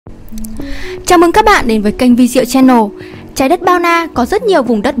Chào mừng các bạn đến với kênh VI DIệu Channel. Trái đất bao la có rất nhiều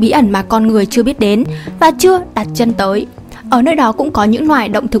vùng đất bí ẩn mà con người chưa biết đến và chưa đặt chân tới. Ở nơi đó cũng có những loài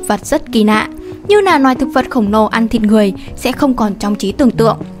động thực vật rất kỳ lạ, như là loài thực vật khổng lồ ăn thịt người sẽ không còn trong trí tưởng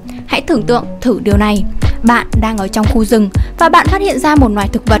tượng. Hãy tưởng tượng thử điều này. Bạn đang ở trong khu rừng và bạn phát hiện ra một loài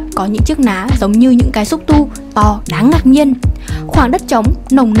thực vật có những chiếc lá giống như những cái xúc tu to đáng ngạc nhiên. Khoảng đất trống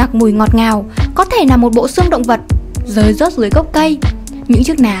nồng nặc mùi ngọt ngào, có thể là một bộ xương động vật rơi rớt dưới gốc cây. Những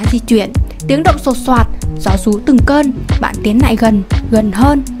chiếc lá di chuyển, tiếng động sột soạt, gió rú từng cơn. Bạn tiến lại gần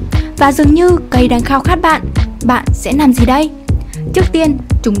hơn, và dường như cây đang khao khát bạn. Bạn sẽ làm gì đây? Trước tiên,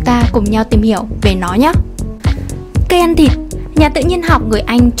 chúng ta cùng nhau tìm hiểu về nó nhé. Cây ăn thịt. Nhà tự nhiên học người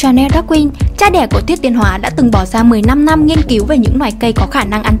Anh Charles Darwin, cha đẻ của thuyết tiến hóa, đã từng bỏ ra 15 năm nghiên cứu về những loài cây có khả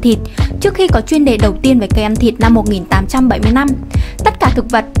năng ăn thịt trước khi có chuyên đề đầu tiên về cây ăn thịt năm 1875. Tất cả thực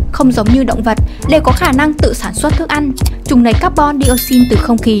vật, không giống như động vật, đều có khả năng tự sản xuất thức ăn. Chúng lấy carbon dioxide từ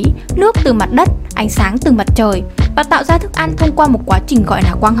không khí, nước từ mặt đất, ánh sáng từ mặt trời và tạo ra thức ăn thông qua một quá trình gọi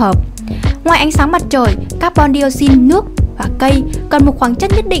là quang hợp. Ngoài ánh sáng mặt trời, carbon dioxide, nước và cây cần một khoáng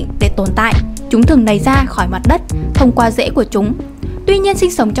chất nhất định để tồn tại. Chúng thường đẩy ra khỏi mặt đất thông qua rễ của chúng. Tuy nhiên,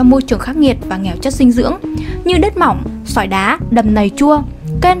 sinh sống trong môi trường khắc nghiệt và nghèo chất dinh dưỡng như đất mỏng, sỏi đá, đầm lầy chua,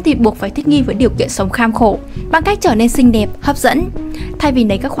 cây ăn thịt buộc phải thích nghi với điều kiện sống kham khổ bằng cách trở nên xinh đẹp, hấp dẫn. Thay vì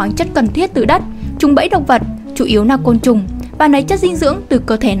lấy các khoáng chất cần thiết từ đất, chúng bẫy động vật, chủ yếu là côn trùng, và lấy chất dinh dưỡng từ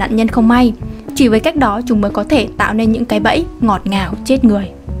cơ thể nạn nhân không may. Chỉ với cách đó, chúng mới có thể tạo nên những cái bẫy ngọt ngào chết người.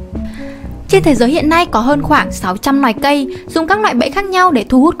 Trên thế giới hiện nay có hơn khoảng 600 loài cây dùng các loại bẫy khác nhau để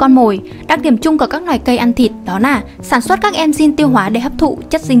thu hút con mồi. Đặc điểm chung của các loài cây ăn thịt đó là sản xuất các enzyme tiêu hóa để hấp thụ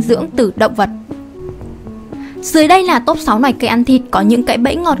chất dinh dưỡng từ động vật. Dưới đây là top 6 loài cây ăn thịt có những cái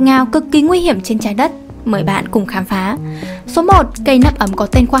bẫy ngọt ngào cực kỳ nguy hiểm trên trái đất. Mời bạn cùng khám phá. Số 1. Cây nắp ấm có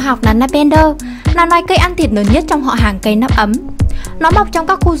tên khoa học là lavender, là loài cây ăn thịt lớn nhất trong họ hàng cây nắp ấm. Nó mọc trong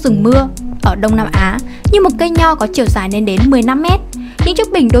các khu rừng mưa ở Đông Nam Á, như một cây nho có chiều dài lên đến 15 mét. Những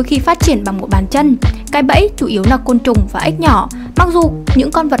chiếc bình đôi khi phát triển bằng một bàn chân. Cái bẫy chủ yếu là côn trùng và ếch nhỏ, mặc dù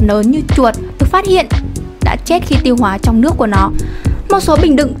những con vật lớn như chuột được phát hiện đã chết khi tiêu hóa trong nước của nó. Một số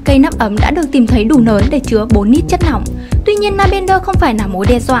bình đựng cây nắp ấm đã được tìm thấy đủ lớn để chứa 4 lít chất lỏng. Tuy nhiên, lavender không phải là mối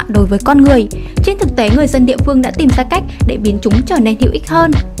đe dọa đối với con người. Trên thực tế, người dân địa phương đã tìm ra cách để biến chúng trở nên hữu ích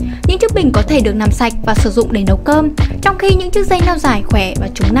hơn. Những chiếc bình có thể được làm sạch và sử dụng để nấu cơm, trong khi những chiếc dây leo dài khỏe và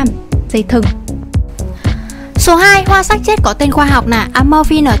chúng làm dây thừng. Số 2. Hoa xác chết có tên khoa học là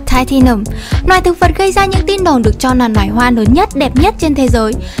Amorphina titinum, loài thực vật gây ra những tin đồn được cho là loài hoa lớn nhất, đẹp nhất trên thế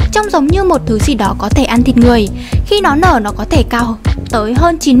giới, trông giống như một thứ gì đó có thể ăn thịt người. Khi nó nở, nó có thể cao tới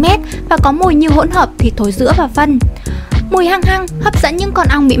hơn 9 mét và có mùi như hỗn hợp thịt thối rữa và phân. Mùi hăng hăng hấp dẫn những con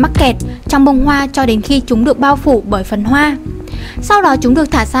ong bị mắc kẹt trong bông hoa cho đến khi chúng được bao phủ bởi phần hoa. Sau đó chúng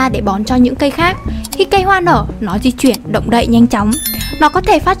được thả ra để bón cho những cây khác. Khi cây hoa nở, nó di chuyển, động đậy nhanh chóng. Nó có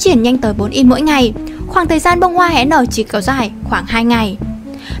thể phát triển nhanh tới 4 in mỗi ngày. Khoảng thời gian bông hoa hé nở chỉ kéo dài khoảng 2 ngày.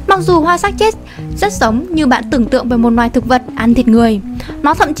 Mặc dù hoa xác chết rất giống như bạn tưởng tượng về một loài thực vật ăn thịt người,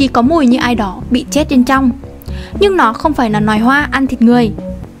 nó thậm chí có mùi như ai đó bị chết bên trong, nhưng nó không phải là loài hoa ăn thịt người.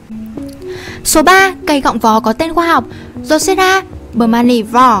 Số 3. Cây gọng vó có tên khoa học Drosera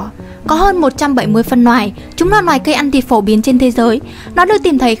bermanivore, có hơn 170 phân loài. Chúng là loài cây ăn thịt phổ biến trên thế giới. Nó được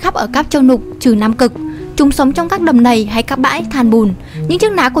tìm thấy khắp ở các châu lục trừ Nam Cực. Chúng sống trong các đầm lầy hay các bãi than bùn. Những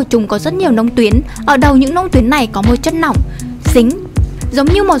chiếc lá của chúng có rất nhiều nông tuyến. Ở đầu những nông tuyến này có một chất lỏng dính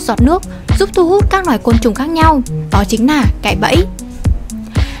giống như một giọt nước, giúp thu hút các loài côn trùng khác nhau. Đó chính là cái bẫy.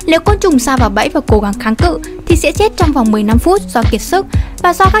 Nếu côn trùng sa vào bẫy và cố gắng kháng cự thì sẽ chết trong vòng 15 phút do kiệt sức,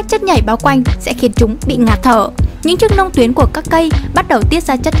 và do các chất nhảy bao quanh sẽ khiến chúng bị ngạt thở. Những chiếc nông tuyến của các cây bắt đầu tiết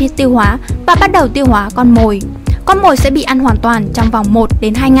ra chất tiêu hóa và bắt đầu tiêu hóa con mồi. Con mồi sẽ bị ăn hoàn toàn trong vòng 1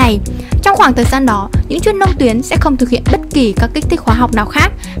 đến 2 ngày. Trong khoảng thời gian đó, những chiếc nông tuyến sẽ không thực hiện bất kỳ các kích thích hóa học nào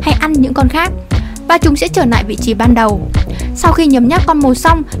khác hay ăn những con khác, và chúng sẽ trở lại vị trí ban đầu. Sau khi nhấm nháp con mồi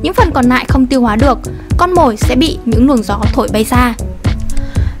xong, những phần còn lại không tiêu hóa được, con mồi sẽ bị những luồng gió thổi bay ra.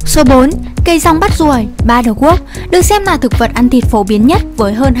 Số 4. Cây rong bắt ruồi Butterworth được xem là thực vật ăn thịt phổ biến nhất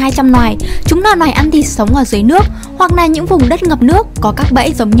với hơn 200 loài. Chúng là loài ăn thịt sống ở dưới nước hoặc là những vùng đất ngập nước, có các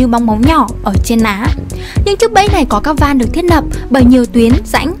bẫy giống như bong bóng nhỏ ở trên lá. Những chiếc bẫy này có các van được thiết lập bởi nhiều tuyến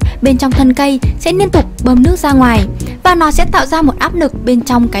rãnh bên trong thân cây sẽ liên tục bơm nước ra ngoài, và nó sẽ tạo ra một áp lực bên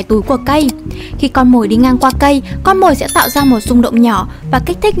trong cái túi của cây. Khi con mồi đi ngang qua cây, con mồi sẽ tạo ra một rung động nhỏ và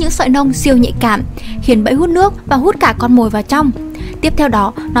kích thích những sợi lông siêu nhạy cảm, khiến bẫy hút nước và hút cả con mồi vào trong. Tiếp theo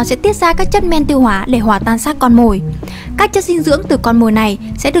đó, nó sẽ tiết ra các chất men tiêu hóa để hòa tan xác con mồi. Các chất dinh dưỡng từ con mồi này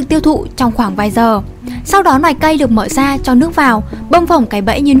sẽ được tiêu thụ trong khoảng vài giờ. Sau đó, loài cây được mở ra cho nước vào, bơm phồng cái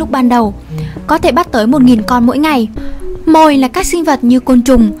bẫy như lúc ban đầu. Có thể bắt tới 1.000 con mỗi ngày. Mồi là các sinh vật như côn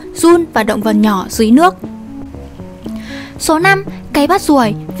trùng, giun và động vật nhỏ dưới nước. Số 5. Cây bắt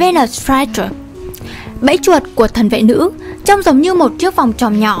ruồi Venus flytrap. Bẫy chuột của thần vệ nữ trông giống như một chiếc vòng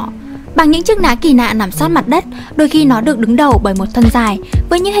tròn nhỏ bằng những chiếc lá kỳ lạ nằm sát mặt đất. Đôi khi nó được đứng đầu bởi một thân dài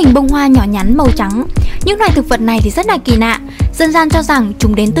với những hình bông hoa nhỏ nhắn màu trắng. Những loài thực vật này thì rất là kỳ lạ. Dân gian cho rằng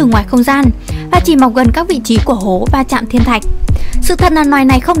chúng đến từ ngoài không gian và chỉ mọc gần các vị trí của hố va chạm thiên thạch. Sự thật là loài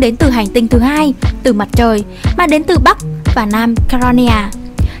này không đến từ hành tinh thứ hai, từ mặt trời, mà đến từ Bắc và Nam Carolina.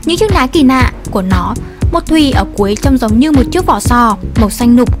 Những chiếc lá kỳ lạ của nó, một thùy ở cuối trông giống như một chiếc vỏ sò màu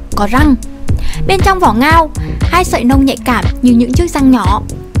xanh lục có răng. Bên trong vỏ ngao, hai sợi nông nhạy cảm như những chiếc răng nhỏ.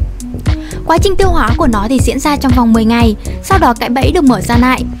 Quá trình tiêu hóa của nó thì diễn ra trong vòng 10 ngày, sau đó cái bẫy được mở ra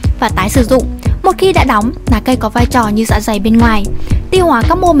lại và tái sử dụng. Một khi đã đóng, lá cây có vai trò như dạ dày bên ngoài, tiêu hóa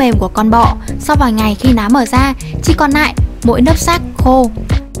các mô mềm của con bọ. Sau vài ngày khi lá mở ra, chỉ còn lại mỗi lớp xác khô.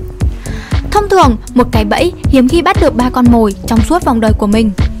 Thông thường, một cái bẫy hiếm khi bắt được 3 con mồi trong suốt vòng đời của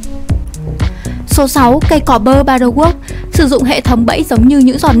mình. Số 6. Cây cỏ bơ Butterworth sử dụng hệ thống bẫy giống như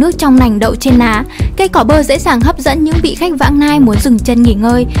những giọt nước trong lành đậu trên lá. Cây cỏ bơ dễ dàng hấp dẫn những vị khách vãng lai muốn dừng chân nghỉ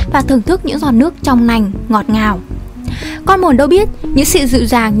ngơi và thưởng thức những giọt nước trong lành ngọt ngào. Con mồi đâu biết, những sự dịu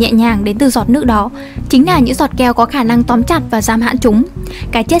dàng nhẹ nhàng đến từ giọt nước đó chính là những giọt keo có khả năng tóm chặt và giam hãm chúng.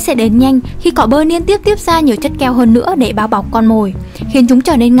 Cái chết sẽ đến nhanh khi cỏ bơ liên tiếp ra nhiều chất keo hơn nữa để bao bọc con mồi, khiến chúng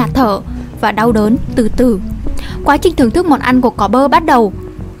trở nên ngạt thở và đau đớn từ từ. Quá trình thưởng thức món ăn của cỏ bơ bắt đầu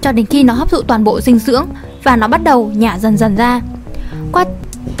cho đến khi nó hấp thụ toàn bộ dinh dưỡng và nó bắt đầu nhả dần dần ra.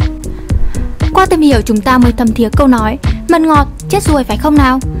 Qua tìm hiểu chúng ta mới thấm thía câu nói mật ngọt chết ruồi phải không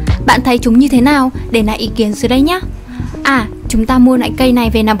nào? Bạn thấy chúng như thế nào? Để lại ý kiến dưới đây nhé. Chúng ta mua loại cây này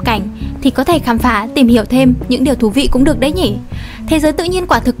về làm cảnh thì có thể khám phá, tìm hiểu thêm những điều thú vị cũng được đấy nhỉ. Thế giới tự nhiên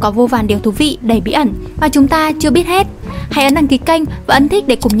quả thực có vô vàn điều thú vị đầy bí ẩn mà chúng ta chưa biết hết. Hãy ấn đăng ký kênh và ấn thích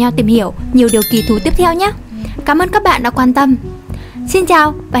để cùng nhau tìm hiểu nhiều điều kỳ thú tiếp theo nhé. Cảm ơn các bạn đã quan tâm. Xin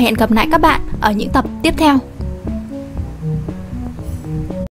chào và hẹn gặp lại các bạn ở những tập tiếp theo.